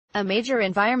A major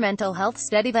environmental health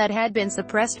study that had been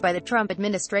suppressed by the Trump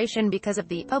administration because of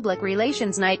the public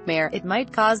relations nightmare it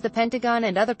might cause the Pentagon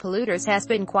and other polluters has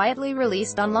been quietly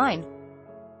released online.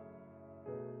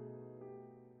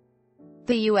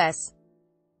 The U.S.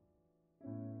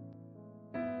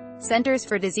 Centers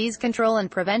for Disease Control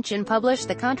and Prevention published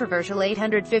the controversial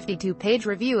 852-page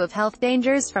review of health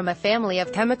dangers from a family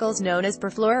of chemicals known as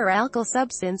perfluoroalkyl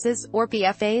substances, or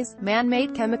PFAS,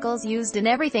 man-made chemicals used in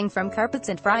everything from carpets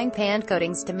and frying pan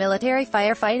coatings to military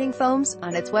firefighting foams,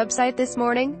 on its website this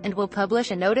morning, and will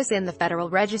publish a notice in the Federal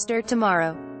Register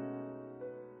tomorrow.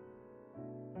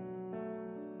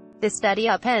 The study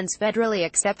upends federally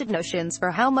accepted notions for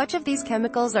how much of these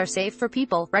chemicals are safe for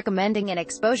people, recommending an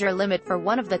exposure limit for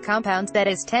one of the compounds that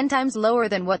is 10 times lower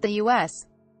than what the U.S.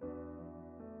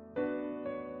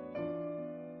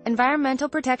 Environmental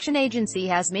Protection Agency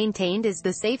has maintained is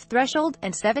the safe threshold,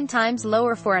 and 7 times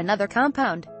lower for another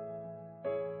compound.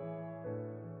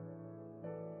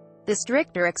 The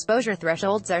stricter exposure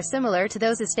thresholds are similar to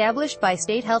those established by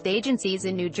state health agencies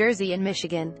in New Jersey and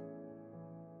Michigan.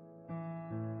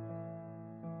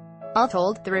 All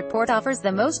told, the report offers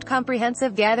the most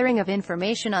comprehensive gathering of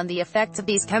information on the effects of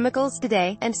these chemicals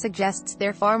today, and suggests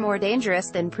they're far more dangerous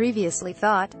than previously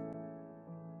thought.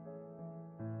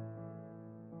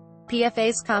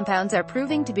 PFAS compounds are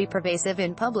proving to be pervasive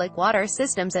in public water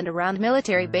systems and around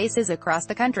military bases across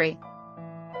the country.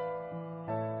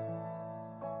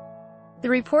 The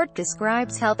report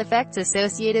describes health effects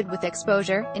associated with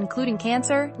exposure, including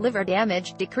cancer, liver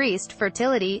damage, decreased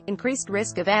fertility, increased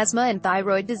risk of asthma and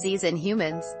thyroid disease in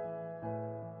humans.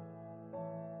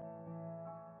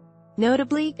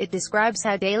 Notably, it describes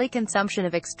how daily consumption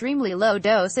of extremely low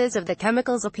doses of the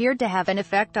chemicals appeared to have an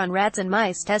effect on rats and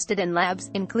mice tested in labs,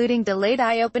 including delayed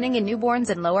eye opening in newborns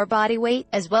and lower body weight,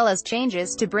 as well as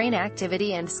changes to brain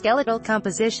activity and skeletal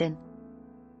composition.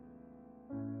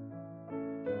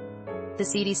 The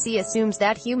CDC assumes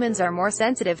that humans are more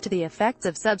sensitive to the effects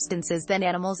of substances than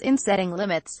animals in setting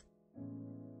limits.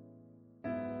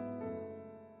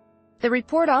 The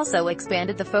report also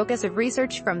expanded the focus of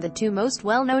research from the 2 most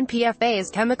well-known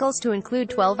PFAS chemicals to include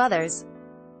 12 others.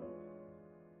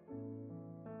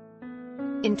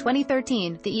 In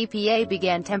 2013, the EPA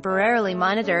began temporarily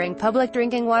monitoring public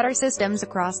drinking water systems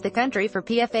across the country for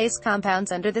PFAS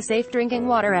compounds under the Safe Drinking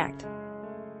Water Act.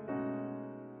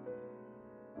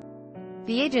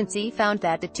 The agency found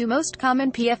that the 2 most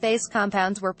common PFAS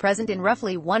compounds were present in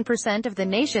roughly 1% of the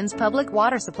nation's public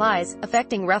water supplies,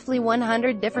 affecting roughly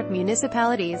 100 different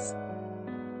municipalities.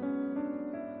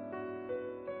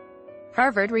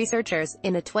 Harvard researchers,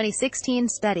 in a 2016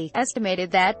 study, estimated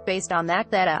that, based on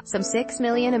that data, some 6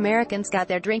 million Americans got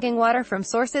their drinking water from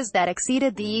sources that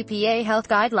exceeded the EPA health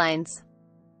guidelines.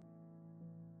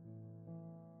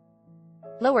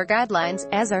 Lower guidelines,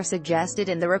 as are suggested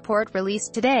in the report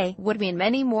released today, would mean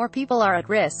many more people are at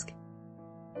risk.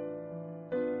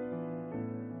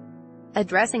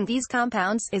 Addressing these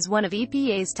compounds is one of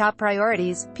EPA's top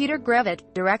priorities, Peter Gravatt,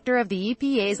 director of the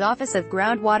EPA's Office of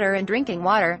Groundwater and Drinking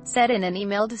Water, said in an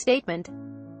emailed statement.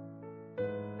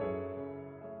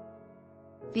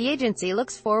 The agency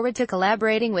looks forward to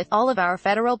collaborating with all of our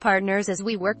federal partners as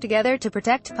we work together to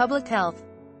protect public health.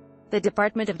 The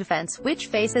Department of Defense, which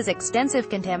faces extensive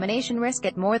contamination risk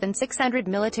at more than 600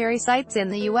 military sites in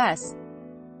the U.S.,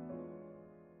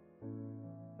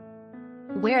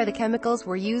 where the chemicals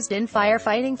were used in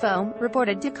firefighting foam,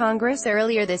 reported to Congress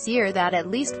earlier this year that at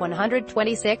least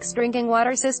 126 drinking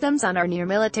water systems on or near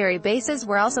military bases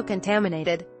were also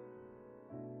contaminated.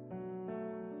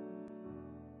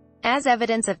 As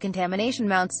evidence of contamination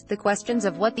mounts, the questions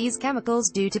of what these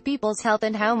chemicals do to people's health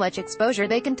and how much exposure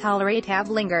they can tolerate have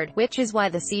lingered, which is why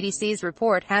the CDC's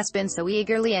report has been so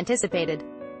eagerly anticipated.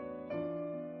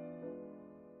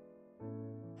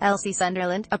 Elsie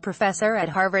Sunderland, a professor at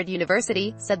Harvard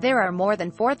University, said there are more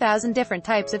than 4,000 different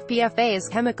types of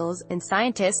PFAS chemicals, and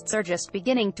scientists are just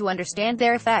beginning to understand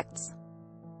their effects.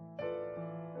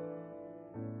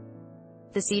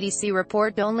 The CDC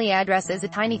report only addresses a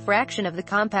tiny fraction of the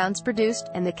compounds produced,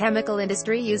 and the chemical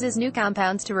industry uses new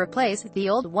compounds to replace the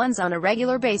old ones on a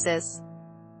regular basis.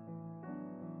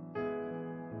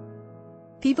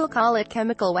 People call it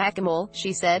chemical whack-a-mole,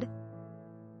 she said.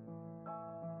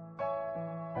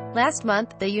 Last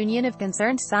month, the Union of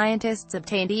Concerned Scientists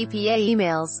obtained EPA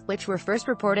emails, which were first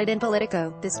reported in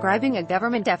Politico, describing a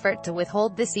government effort to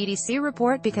withhold the CDC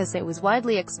report because it was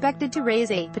widely expected to raise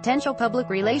a potential public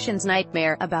relations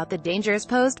nightmare about the dangers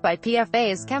posed by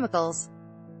PFAS chemicals.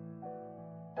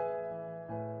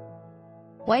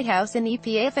 White House and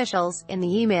EPA officials, in the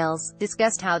emails,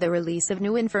 discussed how the release of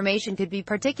new information could be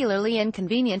particularly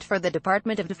inconvenient for the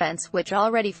Department of Defense, which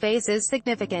already faces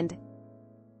significant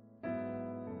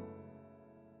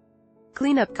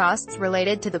cleanup costs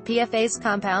related to the PFAS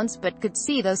compounds, but could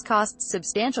see those costs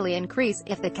substantially increase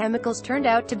if the chemicals turned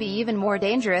out to be even more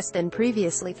dangerous than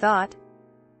previously thought.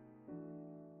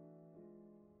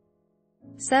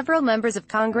 Several members of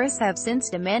Congress have since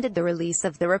demanded the release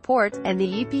of the report, and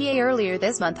the EPA earlier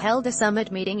this month held a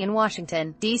summit meeting in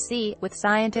Washington, D.C., with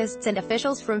scientists and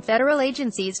officials from federal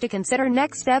agencies to consider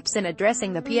next steps in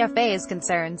addressing the PFAS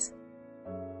concerns.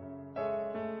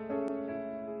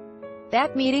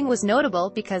 That meeting was notable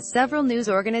because several news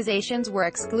organizations were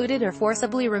excluded or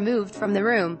forcibly removed from the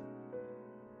room.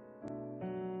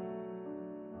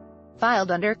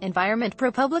 Filed under Environment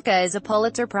ProPublica is a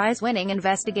Pulitzer Prize-winning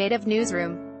investigative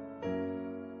newsroom.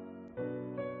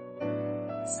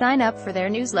 Sign up for their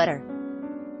newsletter.